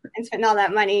and spend all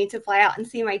that money to fly out and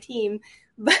see my team,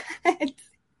 but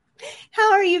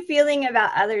how are you feeling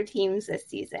about other teams this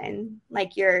season?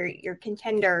 Like your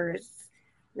contenders,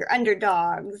 your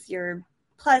underdogs, your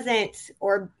pleasant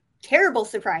or terrible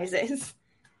surprises?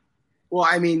 Well,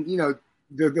 I mean,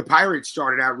 the Pirates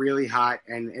started out really hot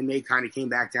and they kind of came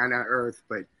back down to earth.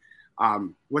 But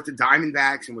what the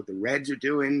Diamondbacks and what the Reds are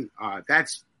doing,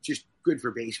 that's just good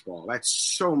for baseball. That's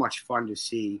so much fun to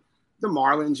see. The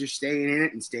Marlins are staying in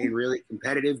it and staying really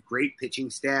competitive. Great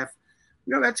pitching staff.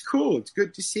 That's cool. It's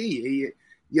good to see.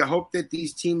 You hope that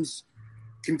these teams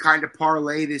can kind of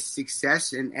parlay this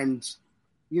success and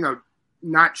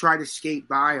not try to skate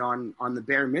by on the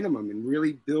bare minimum and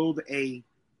really build a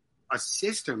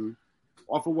system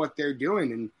off of what they're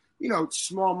doing. And,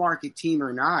 small market team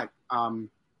or not,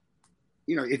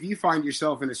 if you find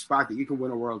yourself in a spot that you can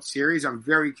win a World Series, I'm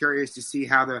very curious to see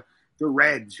how the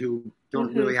Reds, who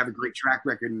don't really have a great track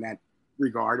record in that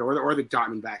regard, or the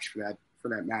Diamondbacks for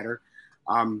that matter,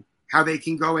 how they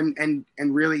can go and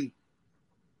really,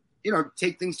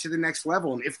 take things to the next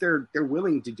level, and if they're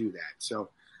willing to do that. So,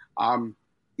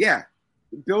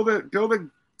 build a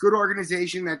good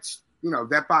organization that's,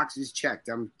 that box is checked.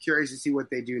 I'm curious to see what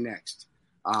they do next.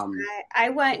 I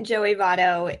want Joey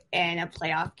Votto in a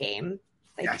playoff game.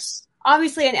 Yes.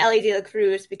 Obviously an Ellie De La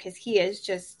Cruz, because he is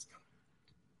just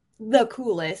the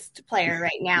coolest player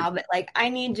right now. But I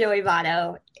need Joey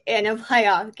Votto in a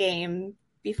playoff game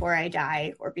before I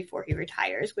die or before he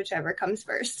retires, whichever comes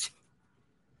first.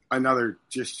 Another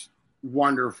just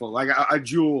wonderful, a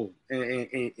jewel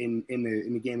in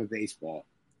the game of baseball,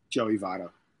 Joey Votto.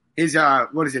 His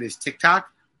what is it? His TikTok?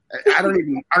 I don't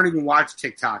even watch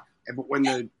TikTok. But when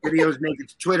the videos make it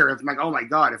to Twitter, I'm like, oh my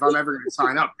god! If I'm ever going to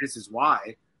sign up, this is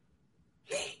why.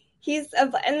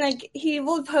 He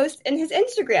will post in his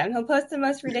Instagram. He'll post the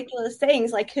most ridiculous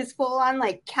things, like his full on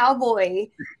cowboy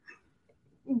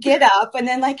get up, and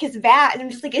then his bat. And I'm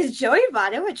just like, is Joey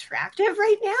Votto attractive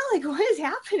right now? What is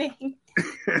happening?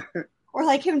 Or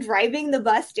him driving the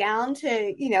bus down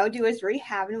to do his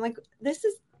rehab, and I'm like, this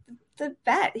is the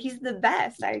best. He's the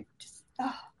best. I just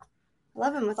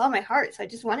love him with all my heart. So I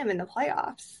just want him in the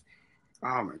playoffs.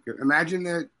 Oh my god!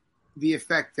 Imagine the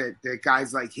effect that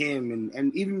guys like him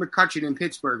and even McCutchen in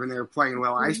Pittsburgh when they were playing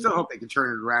well. I still hope they can turn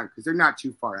it around because they're not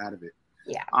too far out of it.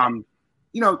 Yeah.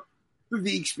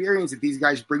 The experience that these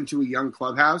guys bring to a young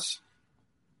clubhouse,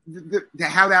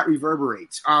 how that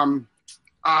reverberates.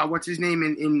 What's his name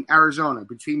in Arizona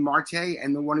between Marte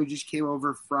and the one who just came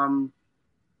over from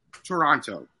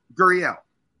Toronto, Gurriel.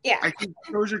 Yeah. I think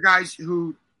those are guys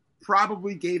who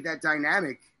probably gave that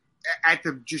dynamic at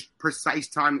the just precise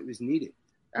time it was needed.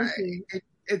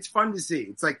 It's fun to see.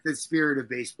 It's like the spirit of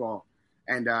baseball.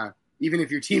 And even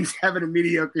if your team's having a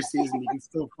mediocre season, you can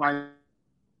still find.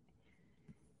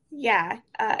 Yeah.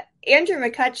 Andrew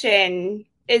McCutchen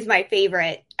is my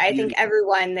favorite. I think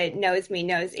everyone that knows me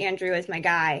knows Andrew is my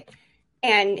guy.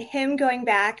 And him going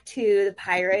back to the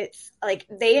Pirates,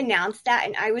 they announced that,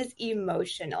 and I was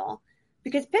emotional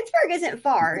because Pittsburgh isn't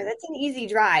far. That's an easy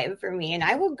drive for me, and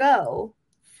I will go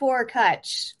for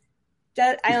Kutch.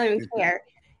 I don't even care.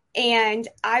 And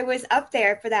I was up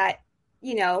there for that,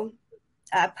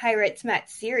 Pirates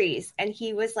Mets series, and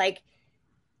he was like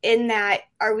in that,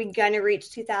 are we going to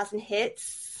reach 2,000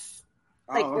 hits?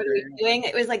 Like, what are we doing?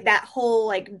 It was like that whole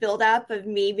like build up of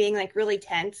me being like really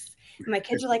tense. And my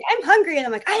kids are like, I'm hungry. And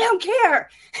I'm like, I don't care.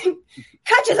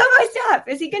 Kutch is on my stuff.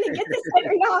 Is he going to get this hit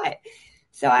or not?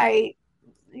 So I,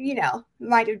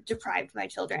 might have deprived my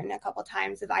children a couple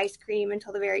times of ice cream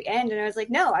until the very end. And I was like,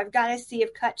 no, I've got to see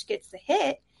if Kutch gets the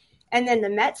hit. And then the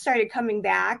Mets started coming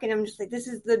back. And I'm just like, this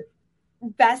is the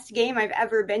best game I've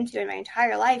ever been to in my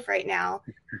entire life right now.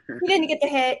 He didn't get the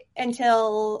hit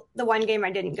until the one game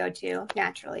I didn't go to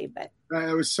naturally, but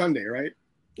it was Sunday, right?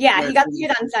 Yeah, he got the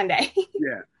hit on Sunday.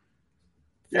 Yeah.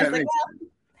 So I was like,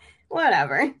 well,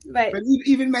 whatever. But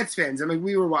even Mets fans, I mean,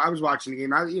 I was watching the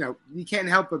game. You can't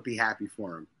help but be happy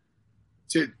for him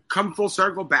to come full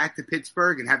circle back to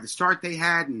Pittsburgh and have the start they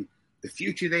had and the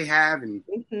future they have. And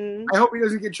I hope he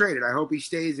doesn't get traded. I hope he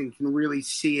stays and can really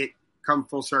see it come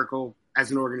full circle as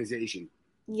an organization.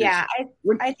 Yeah,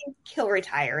 I think he'll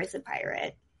retire as a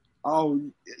Pirate. Oh,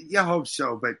 you hope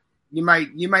so, but you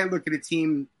might look at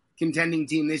a contending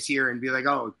team this year and be like,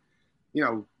 oh,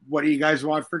 what do you guys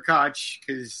want for Kutch?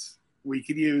 Because we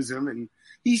could use him, and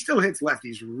he still hits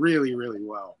lefties really, really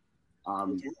well.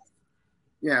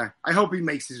 Yeah, I hope he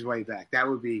makes his way back. That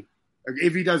would be,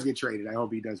 if he does get traded, I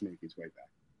hope he does make his way back.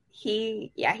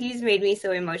 He's made me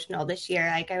so emotional this year.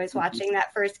 Like, I was watching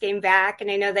that first game back, and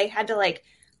I know they had to like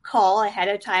call ahead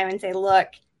of time and say, look,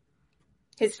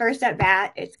 his first at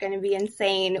bat, it's going to be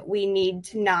insane. We need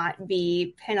to not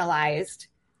be penalized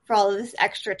for all of this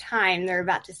extra time they're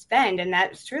about to spend. And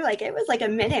that's true. Like, it was like a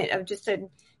minute of just a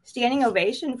standing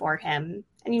ovation for him.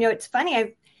 And it's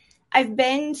funny. I've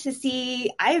been to see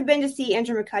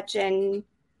Andrew McCutchen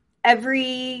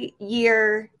every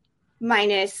year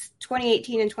minus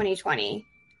 2018 and 2020,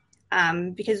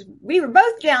 because we were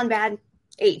both down bad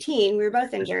 18. We were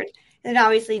both injured. And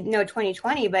obviously no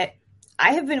 2020, but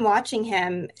I have been watching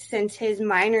him since his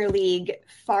minor league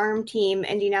farm team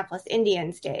Indianapolis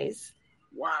Indians days.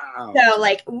 Wow. So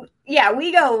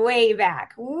we go way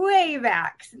back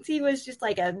since he was just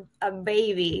like a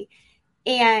baby.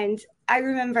 And I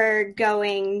remember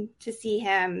going to see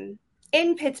him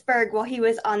in Pittsburgh while he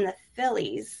was on the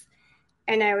Phillies.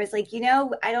 And I was like,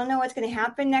 I don't know what's going to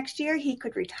happen next year. He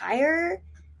could retire.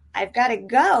 I've got to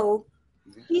go.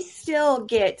 He still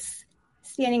gets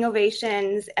standing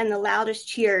ovations and the loudest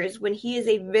cheers when he is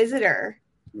a visitor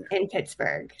in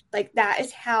Pittsburgh. Like, that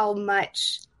is how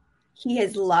much he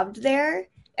has loved there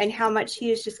and how much he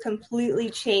has just completely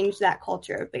changed that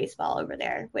culture of baseball over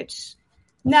there, which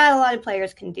not a lot of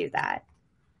players can do that.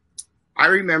 I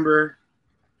remember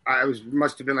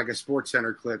must have been like a Sports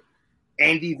Center clip.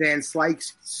 Andy Van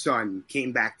Slyke's son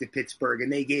came back to Pittsburgh,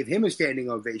 and they gave him a standing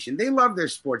ovation. They love their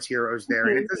sports heroes there,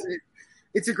 and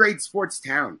it's a great sports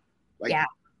town. Yeah.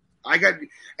 I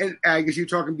guess you were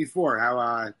talking before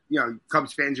how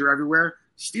Cubs fans are everywhere,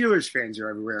 Steelers fans are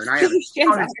everywhere, and I have a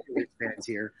ton of Steelers fans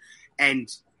here, and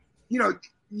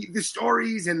the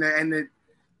stories and the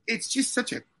it's just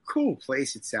such a cool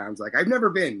place. It sounds like I've never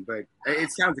been, but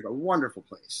it sounds like a wonderful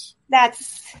place.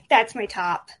 That's my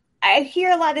top. I hear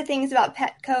a lot of things about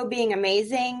Petco being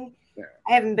amazing. Yeah.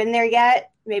 I haven't been there yet.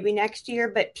 Maybe next year,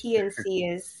 but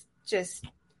PNC is just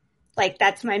like,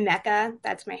 that's my Mecca.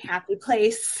 That's my happy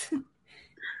place.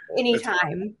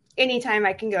 Anytime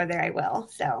I can go there, I will.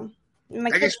 So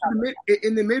I guess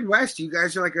in the Midwest, you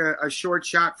guys are like a short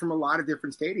shot from a lot of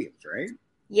different stadiums, right?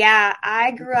 Yeah,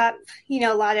 I grew up,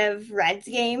 a lot of Reds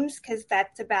games because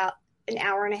that's about an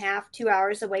hour and a half, 2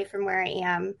 hours away from where I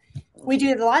am. We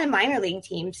do a lot of minor league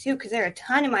teams too, because there are a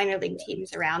ton of minor league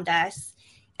teams around us.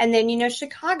 And then,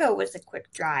 Chicago was a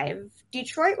quick drive.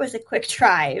 Detroit was a quick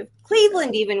drive.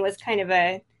 Cleveland even was kind of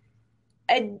a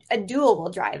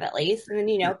doable drive at least. And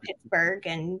then, Pittsburgh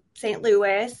and St.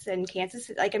 Louis and Kansas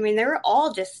City. They were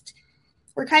all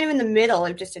we're kind of in the middle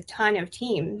of just a ton of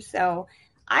teams. So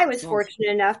I was fortunate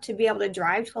enough to be able to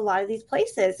drive to a lot of these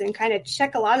places and kind of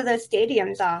check a lot of those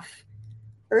stadiums off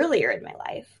earlier in my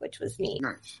life, which was neat.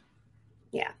 Nice.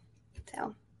 Yeah.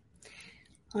 So,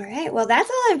 all right. Well, that's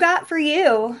all I've got for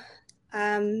you.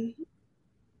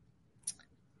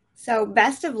 So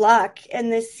best of luck in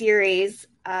this series.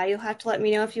 You'll have to let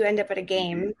me know if you end up at a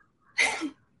game.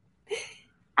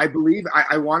 I believe,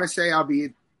 I want to say I'll be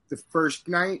at the first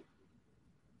night.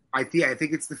 I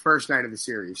think it's the first night of the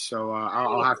series. So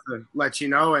I'll have to let you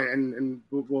know, and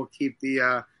we'll keep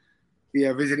the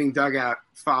visiting dugout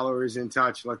followers in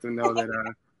touch. Let them know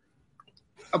that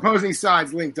opposing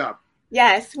sides linked up.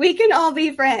 Yes, we can all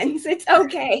be friends. It's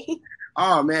okay.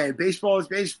 Oh man, baseball is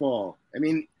baseball. I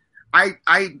mean, I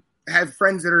have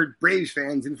friends that are Braves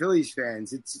fans and Phillies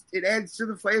fans. It adds to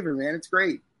the flavor, man. It's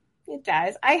great. It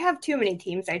does. I have too many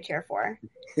teams I cheer for,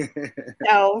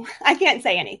 so I can't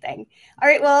say anything. All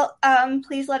right, well,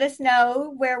 please let us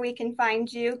know where we can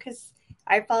find you, because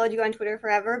I followed you on Twitter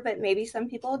forever, but maybe some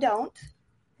people don't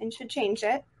and should change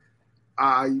it. You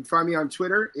can find me on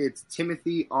Twitter. It's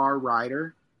Timothy R.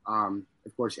 Ryder.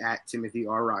 Of course, at Timothy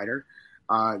R. Ryder.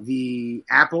 The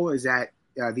Apple is at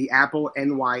the Apple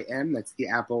NYM. That's the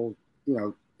Apple,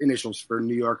 initials for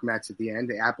New York Mets at the end.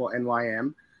 The Apple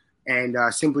NYM. And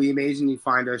Simply Amazing, you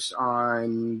find us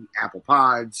on Apple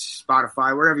Pods,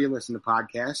 Spotify, wherever you listen to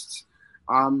podcasts.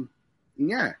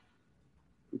 Yeah,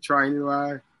 we're trying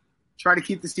to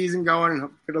keep the season going and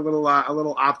get a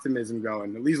little optimism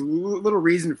going. At least a little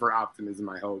reason for optimism,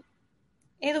 I hope.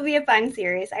 It'll be a fun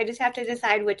series. I just have to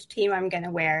decide which team I'm going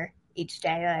to wear each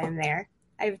day that I'm there.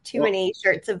 I have too many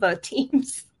shirts of both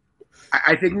teams.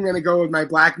 I think I'm going to go with my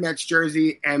Black Mets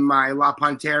jersey and my La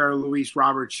Pantera Luis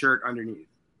Roberts shirt underneath.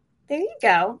 There you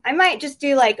go. I might just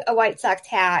do like a White Sox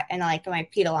hat and like my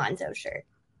Pete Alonso shirt.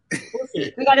 We'll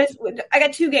see. I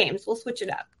got 2 games. We'll switch it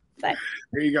up. But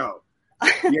there you go.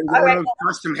 You have one of those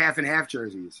custom half and half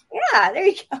jerseys. Yeah, there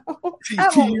you go.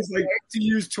 to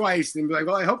use twice and be like,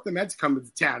 well, I hope the Mets come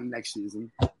to town next season.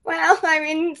 Well, I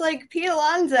mean, it's like Pete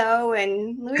Alonso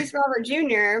and Luis Robert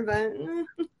Jr.,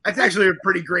 but that's actually a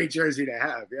pretty great jersey to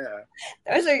have. Yeah,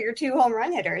 those are your 2 home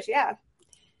run hitters. Yeah.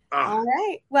 All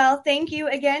right. Well, thank you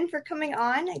again for coming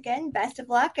on. Again, best of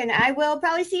luck, and I will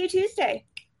probably see you Tuesday.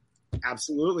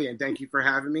 Absolutely, and thank you for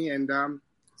having me, and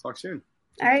talk soon.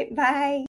 All right. Bye.